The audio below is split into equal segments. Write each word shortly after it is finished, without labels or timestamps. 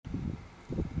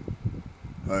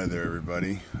Hi there,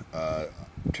 everybody.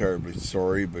 Terribly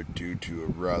sorry, but due to a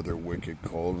rather wicked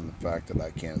cold and the fact that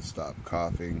I can't stop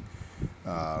coughing,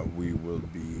 we will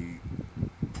be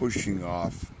pushing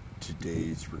off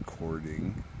today's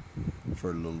recording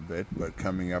for a little bit. But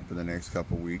coming up in the next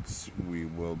couple weeks, we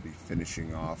will be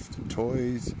finishing off the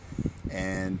toys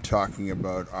and talking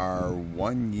about our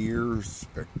 1-year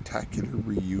spectacular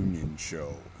reunion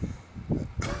show.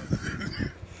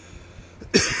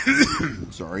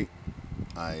 Sorry.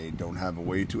 I don't have a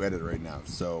way to edit right now,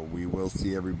 so we will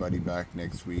see everybody back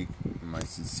next week. My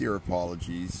sincere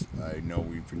apologies. I know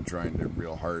we've been trying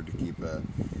real hard to keep a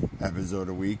episode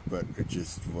a week, but it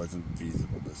just wasn't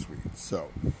feasible this week. So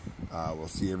we'll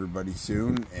see everybody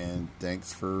soon, and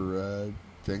thanks for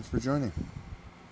joining.